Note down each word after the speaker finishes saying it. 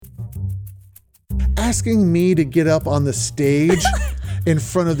asking me to get up on the stage in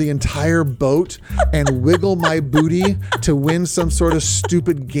front of the entire boat and wiggle my booty to win some sort of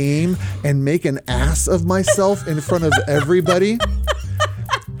stupid game and make an ass of myself in front of everybody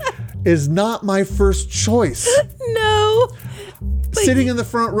is not my first choice. No. Sitting in the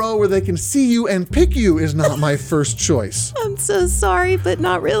front row where they can see you and pick you is not my first choice. I'm so sorry, but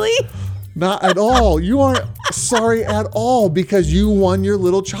not really. Not at all. You aren't sorry at all because you won your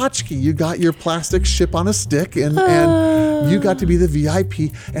little tchotchke. You got your plastic ship on a stick and you got to be the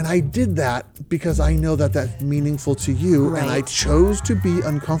VIP. And I did that because I know that that's meaningful to you. Right. And I chose to be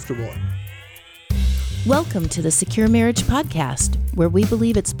uncomfortable. Welcome to the Secure Marriage Podcast, where we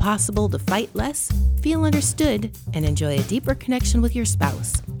believe it's possible to fight less, feel understood, and enjoy a deeper connection with your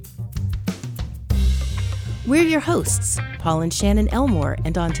spouse. We're your hosts, Paul and Shannon Elmore,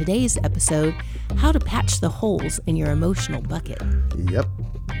 and on today's episode, how to patch the holes in your emotional bucket. Yep.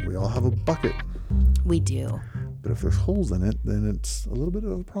 We all have a bucket. We do. But if there's holes in it, then it's a little bit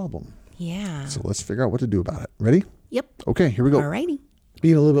of a problem. Yeah. So let's figure out what to do about it. Ready? Yep. Okay, here we go. Alrighty.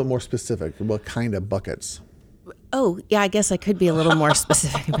 Being a little bit more specific, what kind of buckets? Oh, yeah, I guess I could be a little more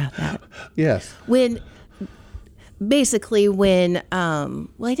specific about that. Yes. When I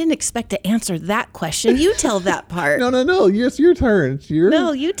didn't expect to answer that question. You tell that part. No. Yes, your turn. It's your...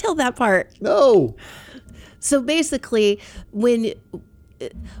 No, you tell that part. No. So basically, when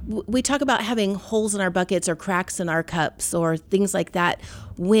we talk about having holes in our buckets or cracks in our cups or things like that,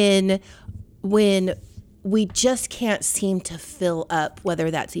 when we just can't seem to fill up,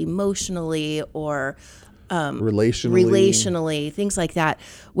 whether that's emotionally or relationally, things like that,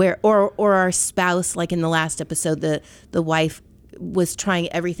 where or our spouse, like in the last episode, the wife was trying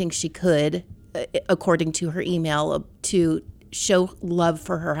everything she could, according to her email, to show love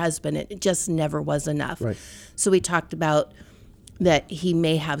for her husband. It just never was enough. Right. So we talked about that he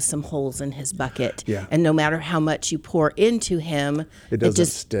may have some holes in his bucket. Yeah. And no matter how much you pour into him, it doesn't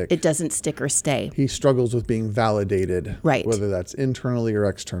stick. It doesn't stick or stay. He struggles with being validated, right? Whether that's internally or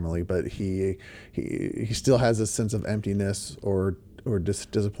externally, but he still has a sense of emptiness or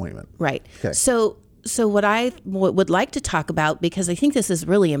disappointment. Right. Okay. So what I would like to talk about, because I think this is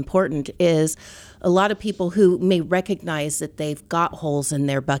really important, is a lot of people who may recognize that they've got holes in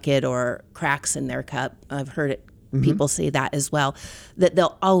their bucket or cracks in their cup. I've heard it. People say that as well, that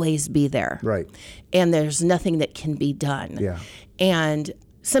they'll always be there. Right. And there's nothing that can be done. Yeah. And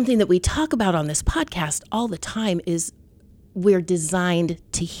something that we talk about on this podcast all the time is we're designed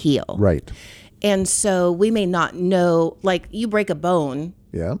to heal. Right. And so we may not know, like you break a bone.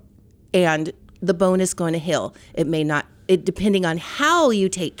 Yeah. And the bone is going to heal. It may not, depending on how you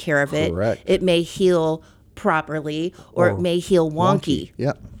take care of it, correct, it may heal properly or it may heal wonky.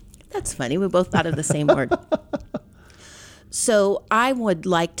 Yeah. That's funny. We both thought of the same word. So I would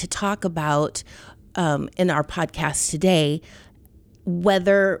like to talk about in our podcast today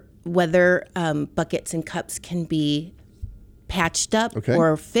whether buckets and cups can be patched up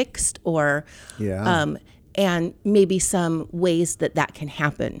or fixed, or and maybe some ways that can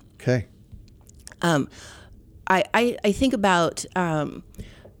happen. Okay. I think about.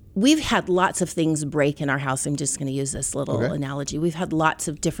 We've had lots of things break in our house. I'm just going to use this little analogy. We've had lots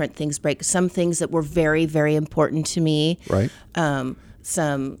of different things break. Some things that were very, very important to me. Right.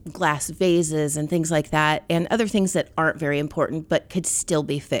 Some glass vases and things like that, and other things that aren't very important but could still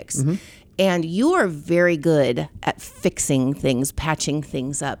be fixed. Mm-hmm. And you are very good at fixing things, patching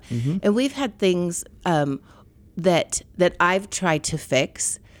things up. Mm-hmm. And we've had things that I've tried to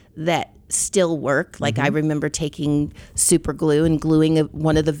fix that still work. Like I remember taking super glue and gluing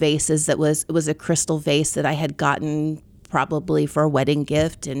one of the vases it was a crystal vase that I had gotten probably for a wedding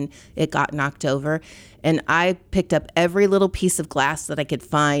gift, and it got knocked over. And I picked up every little piece of glass that I could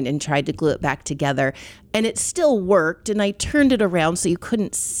find and tried to glue it back together. And it still worked. And I turned it around so you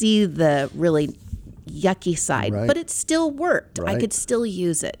couldn't see the really yucky side, but it still worked. Right. I could still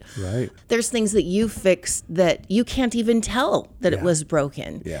use it. Right. There's things that you fixed that you can't even tell that it was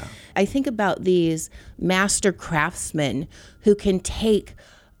broken. Yeah. I think about these master craftsmen who can take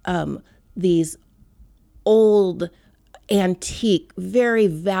these old, antique, very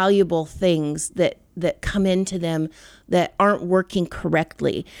valuable things that come into them that aren't working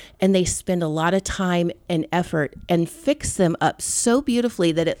correctly, and they spend a lot of time and effort and fix them up so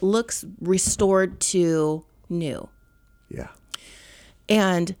beautifully that it looks restored to new. Yeah.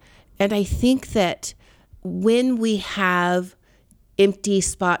 And I think that when we have empty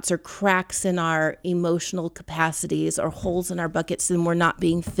spots or cracks in our emotional capacities or holes in our buckets and we're not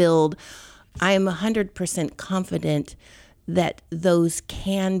being filled, I am 100% confident that those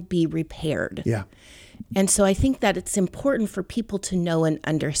can be repaired. Yeah. And so I think that it's important for people to know and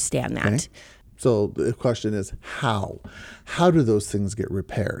understand that. Okay. So the question is how? How do those things get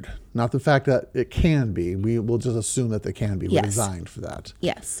repaired? Not the fact that it can be. We will just assume that they can be. We're Yes. designed for that.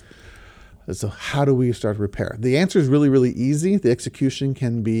 Yes. So how do we start repair? The answer is really, really easy. The execution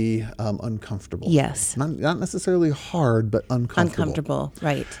can be uncomfortable. Yes. Not necessarily hard, but uncomfortable. Uncomfortable.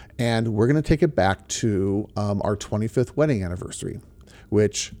 Right. And we're going to take it back to our 25th wedding anniversary,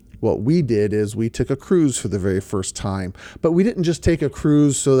 which what we did is we took a cruise for the very first time. But we didn't just take a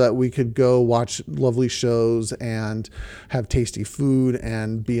cruise so that we could go watch lovely shows and have tasty food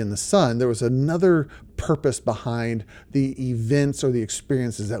and be in the sun. There was another purpose behind the events or the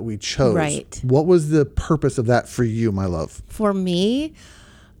experiences that we chose. Right. What was the purpose of that for you, my love? For me,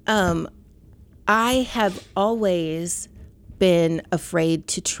 I have always been afraid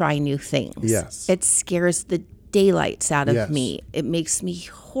to try new things. Yes. It scares the daylights out of Yes. me. It makes me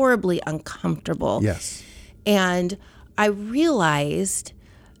horribly uncomfortable. Yes. And I realized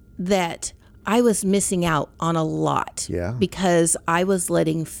that I was missing out on a lot Yeah. because I was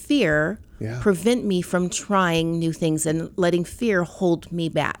letting fear Yeah. prevent me from trying new things and letting fear hold me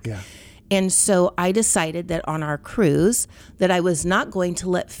back. Yeah. And so I decided that on our cruise that I was not going to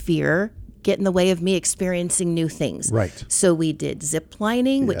let fear get in the way of me experiencing new things. Right. So we did zip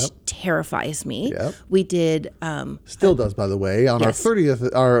lining, which Yep. terrifies me. Yep. We did Still does, by the way. On Yes.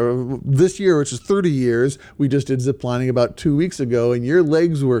 our this year, which is 30 years, we just did zip lining about 2 weeks ago, and your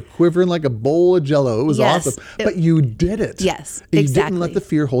legs were quivering like a bowl of Jello. It was Yes. awesome, but you did it. Yes, you exactly. didn't let the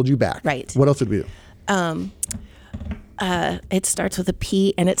fear hold you back. Right. What else did we do? it starts with a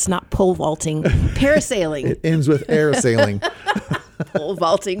P and it's not pole vaulting. Parasailing. It ends with air sailing. Pole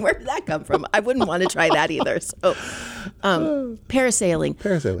vaulting. Where did that come from? I wouldn't want to try that either. So, parasailing.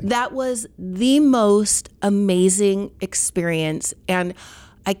 Parasailing. That was the most amazing experience, and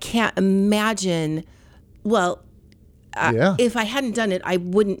I can't imagine. Well, Yeah. if I hadn't done it, I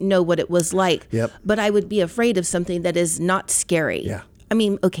wouldn't know what it was like. Yep. But I would be afraid of something that is not scary. Yeah. I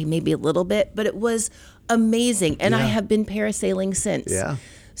mean, okay, maybe a little bit, but it was amazing, and I Yeah. have been parasailing since. Yeah.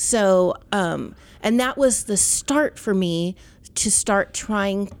 So, and that was the start for me to start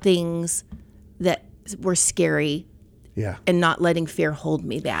trying things that were scary Yeah. and not letting fear hold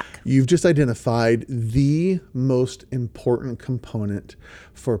me back. You've just identified the most important component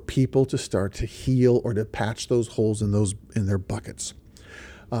for people to start to heal or to patch those holes in their buckets.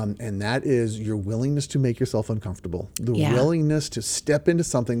 And that is your willingness to make yourself uncomfortable. The Yeah. willingness to step into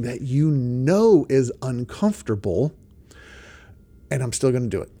something that you know is uncomfortable, and I'm still going to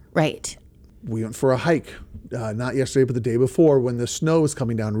do it. Right. We went for a hike, not yesterday, but the day before when the snow was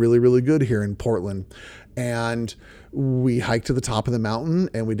coming down really, really good here in Portland. And we hiked to the top of the mountain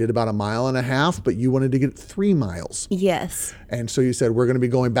and we did about 1.5 miles, but you wanted to get 3 miles. Yes. And so you said, we're going to be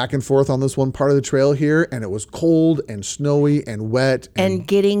going back and forth on this one part of the trail here. And it was cold and snowy and wet And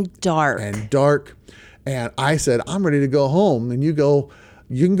getting dark. and dark. And I said, I'm ready to go home. And you go,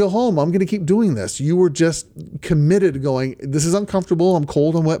 you can go home. I'm going to keep doing this. You were just committed to going, this is uncomfortable. I'm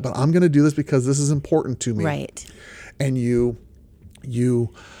cold and wet, but I'm going to do this because this is important to me. Right. And you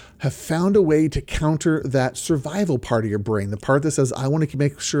have found a way to counter that survival part of your brain, the part that says, I want to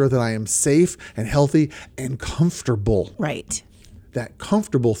make sure that I am safe and healthy and comfortable. Right. That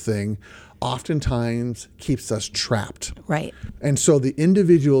comfortable thing oftentimes keeps us trapped. Right. And so the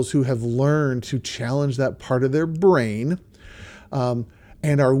individuals who have learned to challenge that part of their brain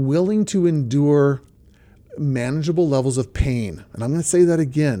and are willing to endure manageable levels of pain, and I'm going to say that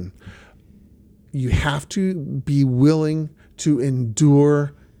again, you have to be willing to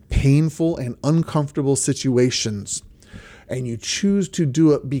endure painful and uncomfortable situations. And you choose to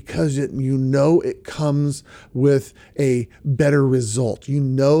do it because you know it comes with a better result. You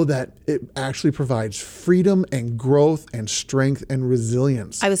know that it actually provides freedom and growth and strength and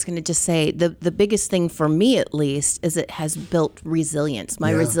resilience. I was going to just say the biggest thing for me, at least, is it has built resilience.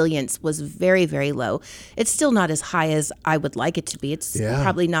 My Yeah. resilience was very, very low. It's still not as high as I would like it to be. It's Yeah.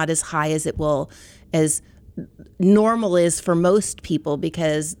 probably not as high as as normal is for most people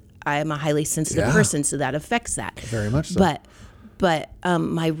because I am a highly sensitive Yeah. person, so that affects that. Very much so. But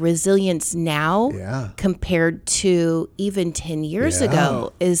my resilience now Yeah. compared to even 10 years Yeah.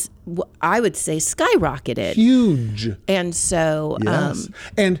 ago is, I would say, skyrocketed. Huge. And so, Yes.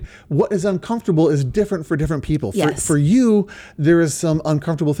 And what is uncomfortable is different for different people. Yes. For you, there is some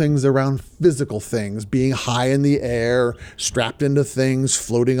uncomfortable things around physical things, being high in the air, strapped into things,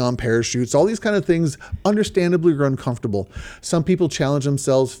 floating on parachutes, all these kind of things understandably are uncomfortable. Some people challenge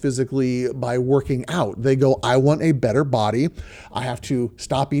themselves physically by working out. They go, I want a better body. I have to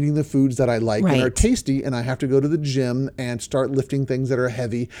stop eating the foods that I like and are Right. tasty, and I have to go to the gym and start lifting things that are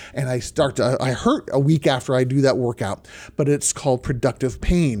heavy and I hurt a week after I do that workout, but it's called productive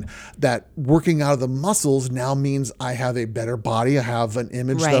pain. That working out of the muscles now means I have a better body. I have an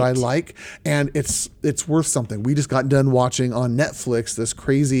image that I like, and it's worth something. We just got done watching on Netflix this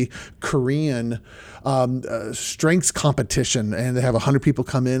crazy Korean strengths competition, and they have 100 people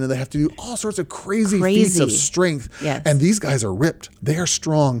come in and they have to do all sorts of crazy feats of strength. Yes. And these guys are ripped. They are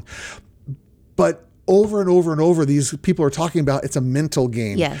strong. But over and over and over, these people are talking about it's a mental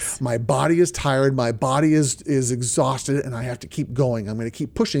game. Yes. My body is tired. My body is exhausted, and I have to keep going. I'm going to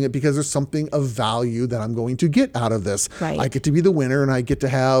keep pushing it because there's something of value that I'm going to get out of this. Right. I get to be the winner, and I get to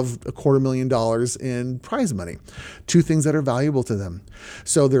have $250,000 in prize money. Two things that are valuable to them.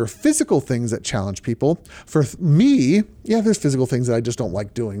 So there are physical things that challenge people. For me, there's physical things that I just don't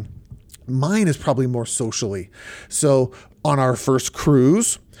like doing. Mine is probably more socially. So on our first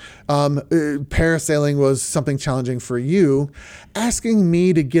cruise, parasailing was something challenging for you. Asking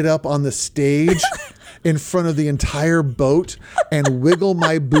me to get up on the stage in front of the entire boat and wiggle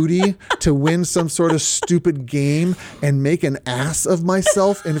my booty to win some sort of stupid game and make an ass of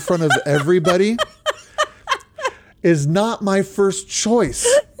myself in front of everybody is not my first choice.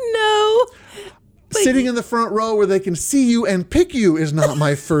 No. Sitting in the front row where they can see you and pick you is not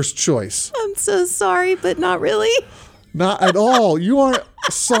my first choice. I'm so sorry, but not really. Not at all. You aren't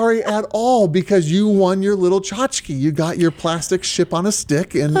sorry at all because you won your little tchotchke. You got your plastic ship on a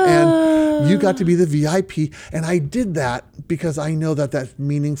stick and you got to be the VIP. And I did that because I know that that's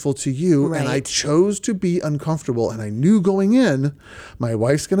meaningful to you. Right. And I chose to be uncomfortable. And I knew going in, my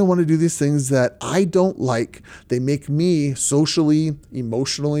wife's going to want to do these things that I don't like. They make me socially,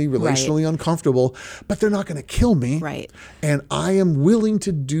 emotionally, relationally uncomfortable, but they're not going to kill me. Right. And I am willing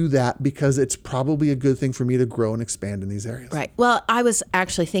to do that because it's probably a good thing for me to grow and expand in these areas. Right. Well, I was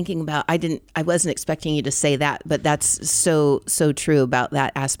actually thinking about, I wasn't expecting you to say that, but that's so true about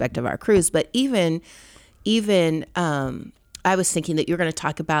that aspect of our cruise. But even I was thinking that you're going to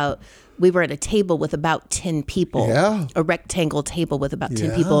talk about, we were at a table with about 10 people, a rectangle table with about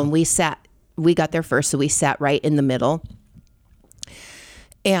 10 people. And we got there first. So we sat right in the middle.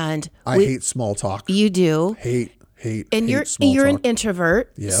 And I hate small talk. You do. And you're an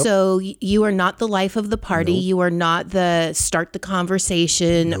introvert, Yep. so you are not the life of the party. Nope. You are not the start the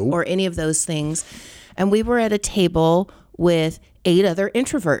conversation or any of those things. And we were at a table with 8 other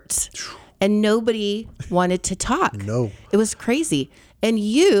introverts, and nobody wanted to talk. No, it was crazy. And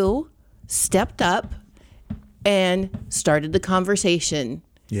you stepped up and started the conversation.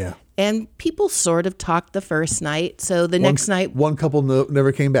 Yeah. And people sort of talked the first night. So the next night... One couple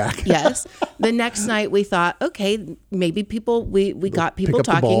never came back. Yes. The next night we thought, okay, maybe we got people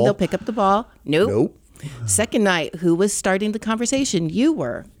talking. They'll pick up the ball. Nope. Second night, who was starting the conversation? You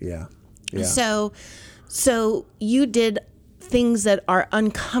were. Yeah. So you did things that are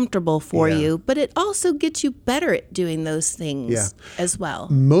uncomfortable for you, but it also gets you better at doing those things as well.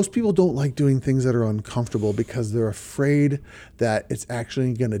 Most people don't like doing things that are uncomfortable because they're afraid that it's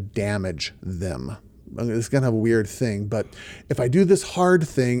actually going to damage them. I mean, it's kind of a weird thing, but if I do this hard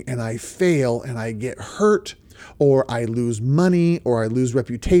thing and I fail and I get hurt, or I lose money, or I lose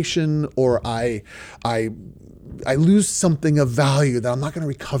reputation, or I lose something of value, that I'm not going to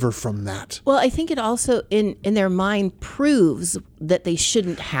recover from that. Well, I think it also in their mind proves that they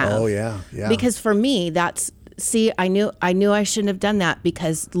shouldn't have. Oh yeah. Because for me, I knew I shouldn't have done that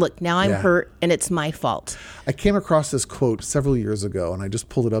because look, now I'm hurt and it's my fault. I came across this quote several years ago, and I just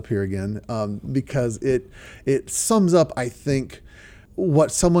pulled it up here again because it sums up, I think,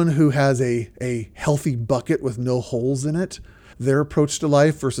 what someone who has a healthy bucket with no holes in it, their approach to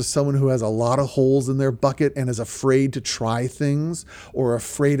life, versus someone who has a lot of holes in their bucket and is afraid to try things, or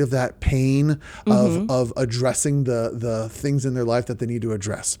afraid of that pain of addressing the things in their life that they need to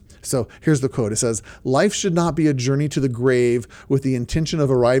address. So here's the quote. It says, "Life should not be a journey to the grave with the intention of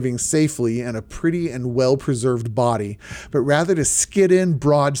arriving safely in a pretty and well-preserved body, but rather to skid in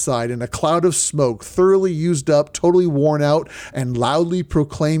broadside in a cloud of smoke, thoroughly used up, totally worn out, and loudly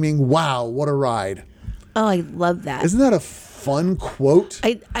proclaiming, 'Wow, what a ride.'" Oh, I love that. Isn't that a fun quote?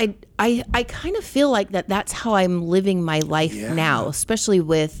 I kind of feel like that's how I'm living my life now, especially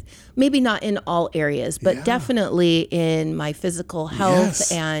with, maybe not in all areas, but definitely in my physical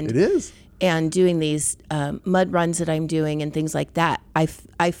health and it is. And doing these mud runs that I'm doing and things like that.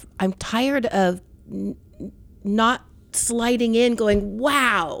 I'm tired of not sliding in going,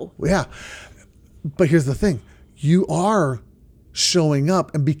 wow. Yeah. But here's the thing. You are showing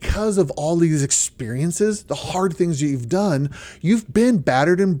up. And because of all these experiences, the hard things you've done, you've been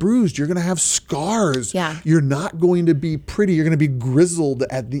battered and bruised. You're going to have scars. Yeah. You're not going to be pretty. You're going to be grizzled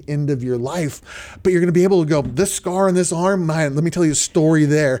at the end of your life, but you're going to be able to go, this scar in this arm, man, let me tell you a story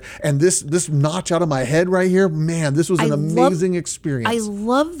there. And this notch out of my head right here, man, this was an amazing experience. I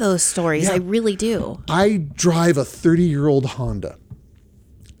love those stories. Yeah. I really do. I drive a 30-year-old Honda.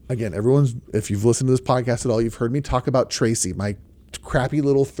 Again, if you've listened to this podcast at all, you've heard me talk about Tracy, my crappy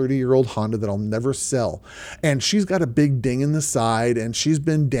little 30-year-old Honda that I'll never sell. And she's got a big ding in the side, and she's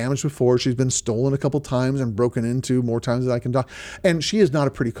been damaged before. She's been stolen a couple times and broken into more times than I can talk. And she is not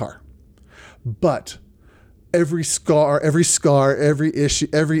a pretty car. But every scar, every issue,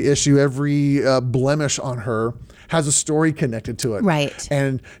 every blemish on her has a story connected to it. Right.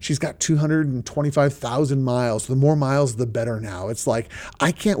 And she's got 225,000 miles. The more miles, the better now. It's like,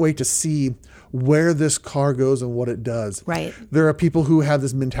 I can't wait to see where this car goes and what it does. Right. There are people who have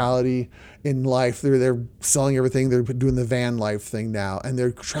this mentality in life. They're selling everything. They're doing the van life thing now. And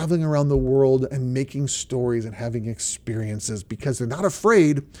they're traveling around the world and making stories and having experiences because they're not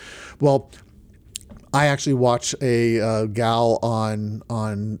afraid. Well, I actually watch a gal on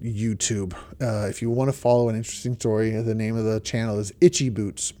YouTube. If you want to follow an interesting story, the name of the channel is Itchy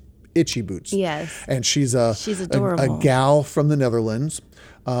Boots. Itchy Boots. Yes. And she's adorable. a gal from the Netherlands.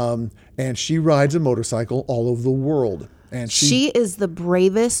 And she rides a motorcycle all over the world. And she is the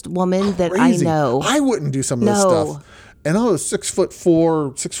bravest woman that I crazy. know. I wouldn't do some of this stuff. And I was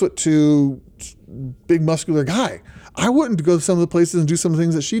 6'4", 6'2", big muscular guy. I wouldn't go to some of the places and do some of the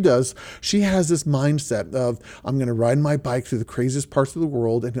things that she does. She has this mindset of, I'm going to ride my bike through the craziest parts of the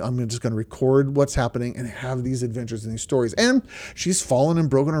world, and I'm just going to record what's happening and have these adventures and these stories. And she's fallen and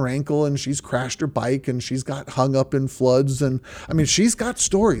broken her ankle, and she's crashed her bike, and she's got hung up in floods. And I mean, she's got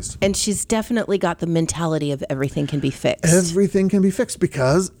stories. And she's definitely got the mentality of everything can be fixed. Everything can be fixed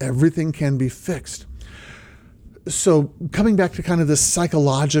because everything can be fixed. So coming back to kind of this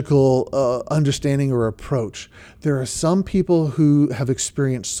psychological understanding or approach, there are some people who have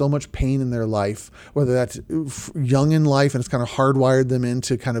experienced so much pain in their life, whether that's young in life and it's kind of hardwired them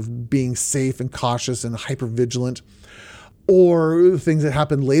into kind of being safe and cautious and hypervigilant, or things that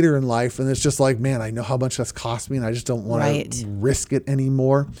happen later in life. And it's just like, man, I know how much that's cost me and I just don't want to risk it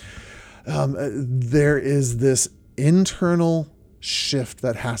anymore. There is this internal shift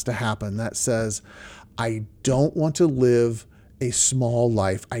that has to happen that says, I don't want to live a small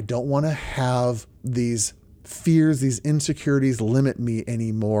life. I don't want to have these fears, these insecurities limit me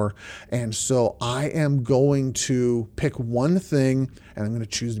anymore. And so I am going to pick one thing and I'm going to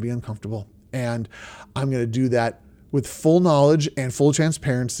choose to be uncomfortable. And I'm going to do that with full knowledge and full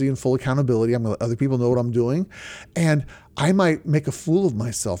transparency and full accountability. I'm going to let other people know what I'm doing. And I might make a fool of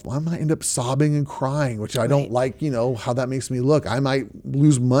myself. I might end up sobbing and crying, which I don't like, how that makes me look. I might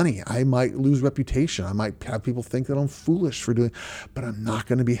lose money. I might lose reputation. I might have people think that I'm foolish for doing, but I'm not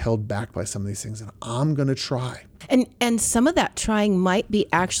going to be held back by some of these things. And I'm going to try. And some of that trying might be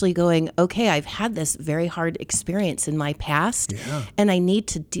actually going, okay, I've had this very hard experience in my past and I need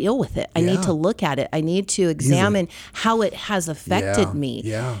to deal with it. I need to look at it. I need to examine how it has affected me.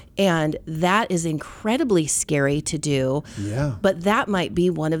 Yeah. And that is incredibly scary to do. Yeah. But that might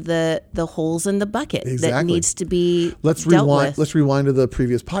be one of the holes in the bucket that needs to be dealt with. Let's rewind to the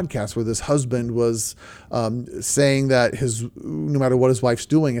previous podcast where this husband was saying that no matter what his wife's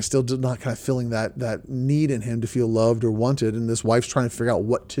doing, is still not kind of feeling that need in him to feel loved or wanted. And this wife's trying to figure out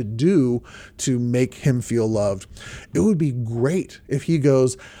what to do to make him feel loved. It would be great if he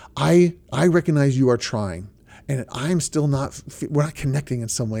goes, I recognize you are trying. And I'm still we're not connecting in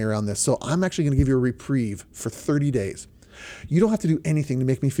some way around this. So I'm actually going to give you a reprieve for 30 days. You don't have to do anything to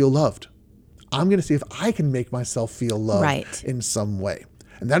make me feel loved. I'm going to see if I can make myself feel loved in some way.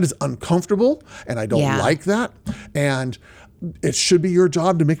 And that is uncomfortable. And I don't like that. And it should be your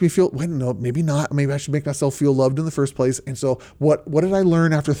job to make me feel, no, maybe not. Maybe I should make myself feel loved in the first place. And so what did I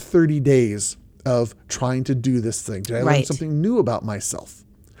learn after 30 days of trying to do this thing? Did I learn something new about myself?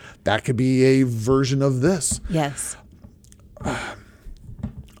 That could be a version of this. Yes. I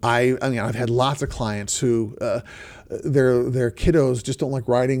mean, I've had lots of clients who their kiddos just don't like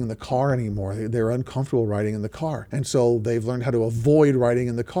riding in the car anymore. They're uncomfortable riding in the car. And so they've learned how to avoid riding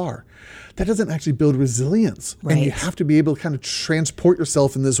in the car. That doesn't actually build resilience. Right. And you have to be able to kind of transport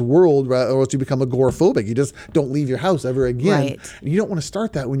yourself in this world or else you become agoraphobic. You just don't leave your house ever again. Right. And you don't want to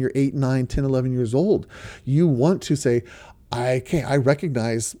start that when you're 8, 9, 10, 11 years old. You want to say, I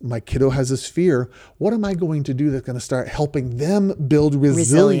recognize my kiddo has this fear. What am I going to do that's going to start helping them build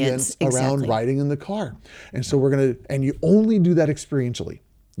resilience around riding in the car? And so and you only do that experientially.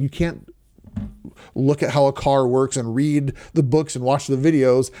 You can't, look at how a car works and read the books and watch the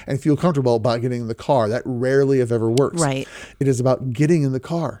videos and feel comfortable about getting in the car. That rarely, if ever, works. Right. It is about getting in the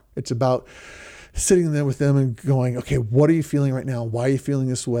car. It's about sitting there with them and going, okay, what are you feeling right now? Why are you feeling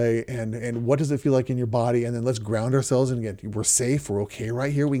this way? And what does it feel like in your body? And then let's ground ourselves. And again, we're safe. We're okay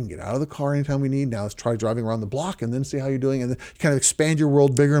right here. We can get out of the car anytime we need. Now let's try driving around the block and then see how you're doing. And then kind of expand your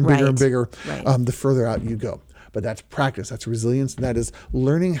world bigger and bigger and bigger the further out you go. But that's practice. That's resilience. And that is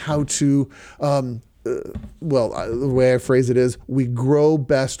learning how to, the way I phrase it is, we grow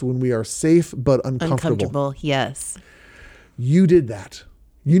best when we are safe but uncomfortable. Yes. You did that.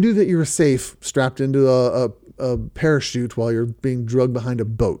 You knew that you were safe strapped into a parachute while you're being drugged behind a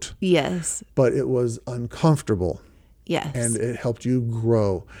boat. Yes. But it was uncomfortable. Yes. And it helped you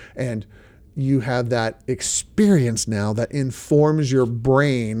grow. And you have that experience now that informs your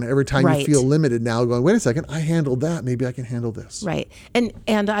brain every time you feel limited now, going, wait a second, I handled that. Maybe I can handle this. Right.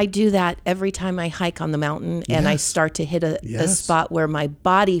 And I do that every time I hike on the mountain and I start to hit a spot where my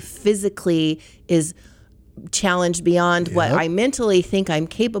body physically is challenged beyond what I mentally think I'm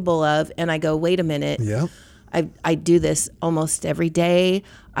capable of. And I go, wait a minute. Yeah. I do this almost every day.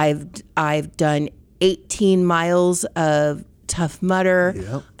 I've done 18 miles of Tough Mudder.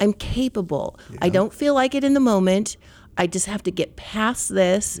 Yep. I'm capable. Yep. I don't feel like it in the moment. I just have to get past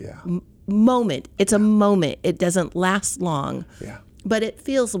this moment. It's a moment. It doesn't last long. Yeah. But it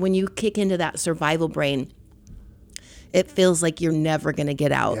feels, when you kick into that survival brain, it feels like you're never going to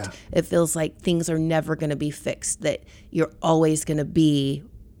get out. Yeah. It feels like things are never going to be fixed, that you're always going to be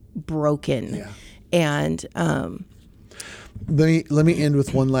broken. Yeah. And let me end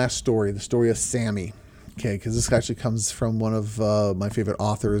with one last story, the story of Sammy. Okay, because this actually comes from one of my favorite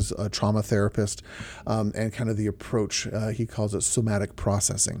authors, a trauma therapist, and kind of the approach, he calls it somatic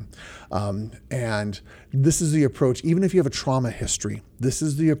processing. And this is the approach, even if you have a trauma history, this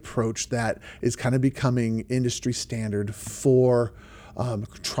is the approach that is kind of becoming industry standard for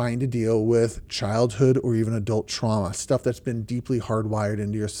trying to deal with childhood or even adult trauma, stuff that's been deeply hardwired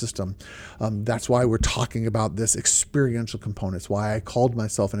into your system. That's why we're talking about this experiential component. It's why I called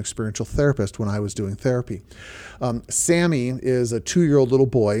myself an experiential therapist when I was doing therapy. Sammy is a 2-year-old little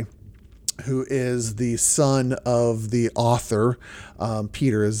boy who is the son of the author.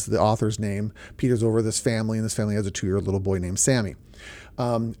 Peter is the author's name. Peter's over this family, and this family has a 2-year-old little boy named Sammy.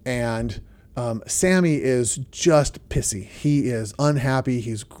 Sammy is just pissy. He is unhappy.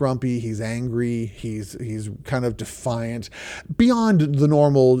 He's grumpy. He's angry. He's kind of defiant, beyond the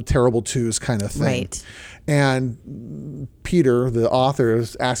normal terrible twos kind of thing. Right. And Peter, the author,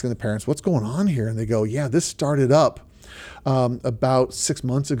 is asking the parents, what's going on here? And they go, yeah, this started up about 6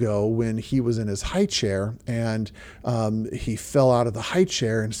 months ago when he was in his high chair, and he fell out of the high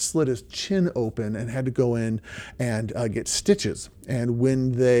chair and slit his chin open and had to go in and get stitches. And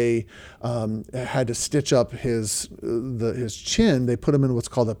when they had to stitch up his chin, they put him in what's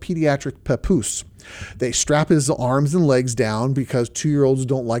called a pediatric papoose. They strap his arms and legs down because 2-year-olds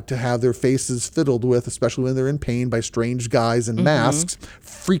don't like to have their faces fiddled with, especially when they're in pain, by strange guys in masks.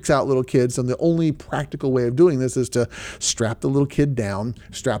 Freaks out little kids. And the only practical way of doing this is to strap the little kid down,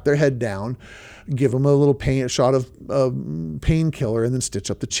 strap their head down, give them a little shot of painkiller, and then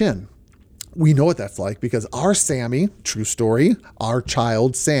stitch up the chin. We know what that's like because our Sammy, true story, our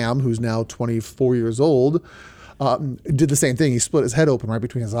child Sam, who's now 24 years old, did the same thing. He split his head open right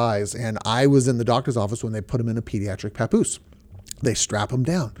between his eyes. And I was in the doctor's office when they put him in a pediatric papoose. They strap him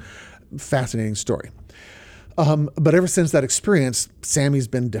down. Fascinating story. But ever since that experience, Sammy's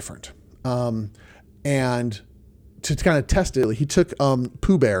been different. And to kind of test it, he took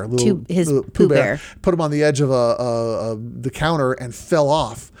Pooh Bear, little Pooh Bear, put him on the edge of the counter and fell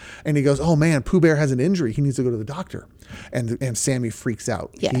off. And he goes, "Oh man, Pooh Bear has an injury. He needs to go to the doctor." And Sammy freaks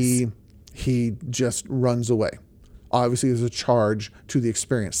out. Yes. He just runs away. Obviously, there's a charge to the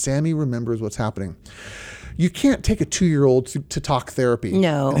experience. Sammy remembers what's happening. You can't take a 2-year-old to talk therapy.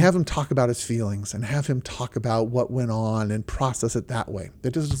 No. And have him talk about his feelings and have him talk about what went on and process it that way.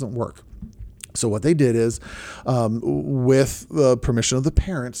 That just doesn't work. So what they did is, with the permission of the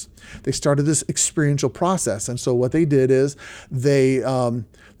parents, they started this experiential process. And so what they did is they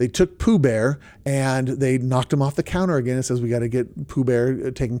took Pooh Bear and they knocked him off the counter again. It says, we got to get Pooh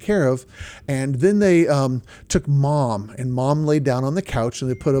Bear taken care of. And then they took Mom, and Mom laid down on the couch, and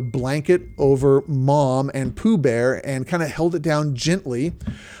they put a blanket over Mom and Pooh Bear and kind of held it down gently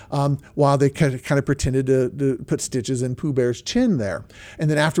while they kind of pretended to put stitches in Pooh Bear's chin there. And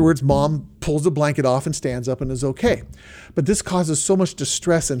then afterwards, Mom pulls the blanket off and stands up and is okay. But this causes so much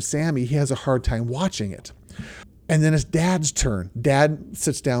distress in Sammy, he has a hard time watching it. And then it's Dad's turn. Dad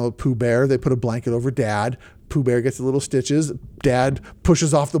sits down with Pooh Bear. They put a blanket over Dad. Pooh Bear gets the little stitches. Dad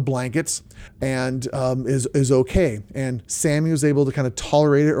pushes off the blankets and is okay. And Sammy was able to kind of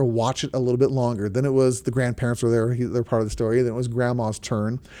tolerate it or watch it a little bit longer. Then it was the grandparents were there. They're part of the story. Then it was Grandma's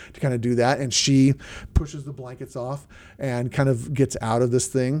turn to kind of do that. And she pushes the blankets off and kind of gets out of this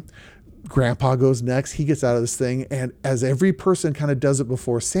thing. Grandpa goes next. He gets out of this thing. And as every person kind of does it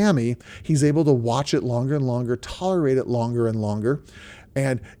before Sammy, he's able to watch it longer and longer, tolerate it longer and longer.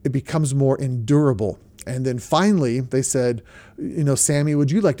 And it becomes more endurable. And then finally they said, Sammy, would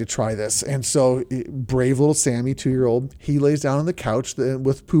you like to try this? And so brave little Sammy, 2-year-old, he lays down on the couch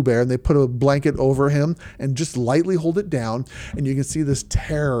with Pooh Bear, and they put a blanket over him and just lightly hold it down. And you can see this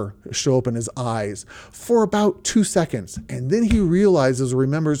terror show up in his eyes for about 2 seconds. And then he realizes or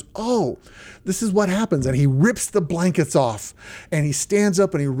remembers, oh, this is what happens. And he rips the blankets off and he stands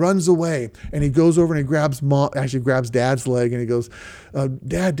up and he runs away and he goes over and he grabs Dad's leg and he goes,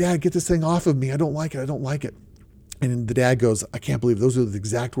 Dad, get this thing off of me. I don't like it. And the dad goes, I can't believe those are the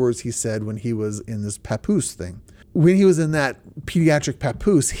exact words he said when he was in this papoose thing. When he was in that pediatric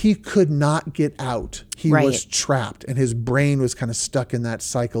papoose, he could not get out. He was trapped and his brain was kind of stuck in that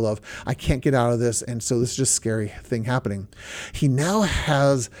cycle of, I can't get out of this. And so this is just a scary thing happening. He now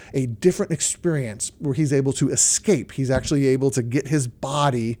has a different experience where he's able to escape. He's actually able to get his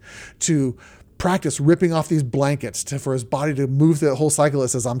body to practice ripping off these blankets for his body to move the whole cycle. It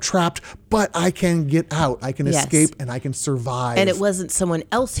says, I'm trapped, but I can get out. I can escape and I can survive. And it wasn't someone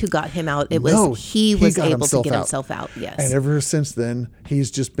else who got him out. It was he was able to get himself out. Yes. And ever since then,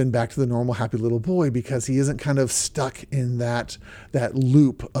 he's just been back to the normal, happy little boy because he isn't kind of stuck in that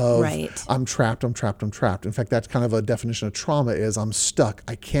loop of I'm trapped. In fact, that's kind of a definition of trauma is I'm stuck.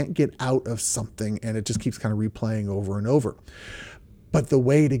 I can't get out of something. And it just keeps kind of replaying over and over. But the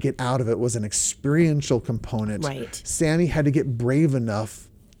way to get out of it was an experiential component. Right. Sammy had to get brave enough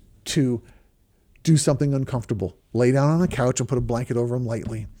to do something uncomfortable. Lay down on the couch and put a blanket over him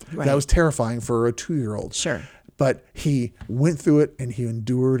lightly. Right. That was terrifying for a 2-year-old. Sure. But he went through it and he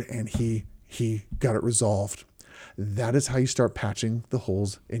endured and he got it resolved. That is how you start patching the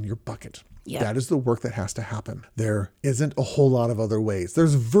holes in your bucket. Yep. That is the work that has to happen. There isn't a whole lot of other ways.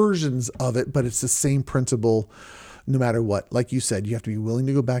 There's versions of it, but it's the same principle no matter what. Like you said, you have to be willing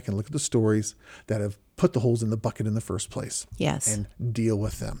to go back and look at the stories that have put the holes in the bucket in the first place. Yes. And deal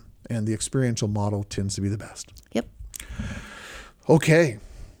with them. And the experiential model tends to be the best. Yep. Okay.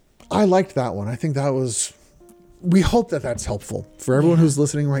 I liked that one. I think we hope that that's helpful for everyone who's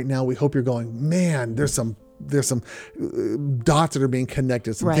listening right now. We hope you're going, man, there's some dots that are being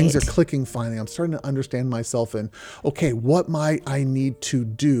connected. Some things are clicking finally. I'm starting to understand myself and, okay, what might I need to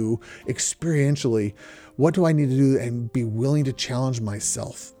do experientially? What do I need to do and be willing to challenge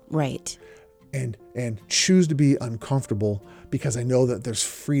myself? Right. And choose to be uncomfortable because I know that there's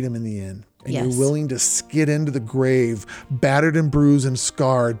freedom in the end. And you're willing to skid into the grave, battered and bruised and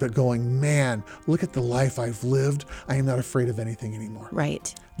scarred, but going, man, look at the life I've lived. I am not afraid of anything anymore.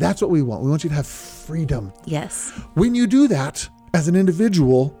 Right. That's what we want. We want you to have freedom. Yes. When you do that as an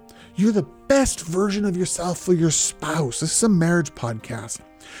individual, you're the best version of yourself for your spouse. This is a marriage podcast.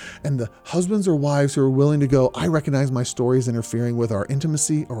 And the husbands or wives who are willing to go, I recognize my story is interfering with our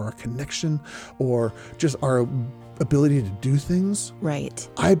intimacy or our connection or just our ability to do things. Right.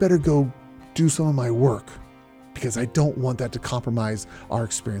 I better go do some of my work because I don't want that to compromise our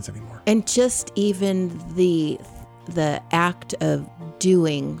experience anymore. And just even the act of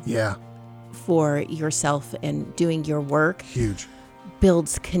doing for yourself and doing your work huge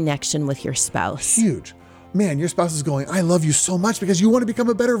builds connection with your spouse. Huge. Man, your spouse is going, I love you so much because you want to become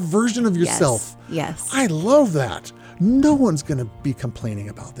a better version of yourself. Yes. I love that. No one's going to be complaining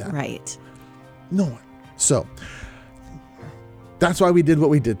about that. Right. No one. So that's why we did what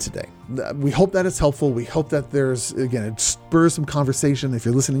we did today. We hope that it's helpful. We hope that it spurs some conversation. If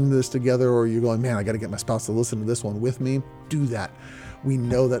you're listening to this together or you're going, man, I got to get my spouse to listen to this one with me, do that. We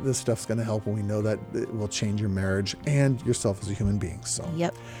know that this stuff's going to help and we know that it will change your marriage and yourself as a human being. So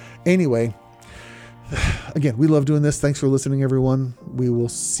anyway, again, we love doing this. Thanks for listening, everyone. We will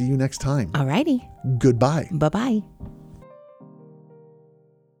see you next time. All righty. Goodbye. Bye-bye.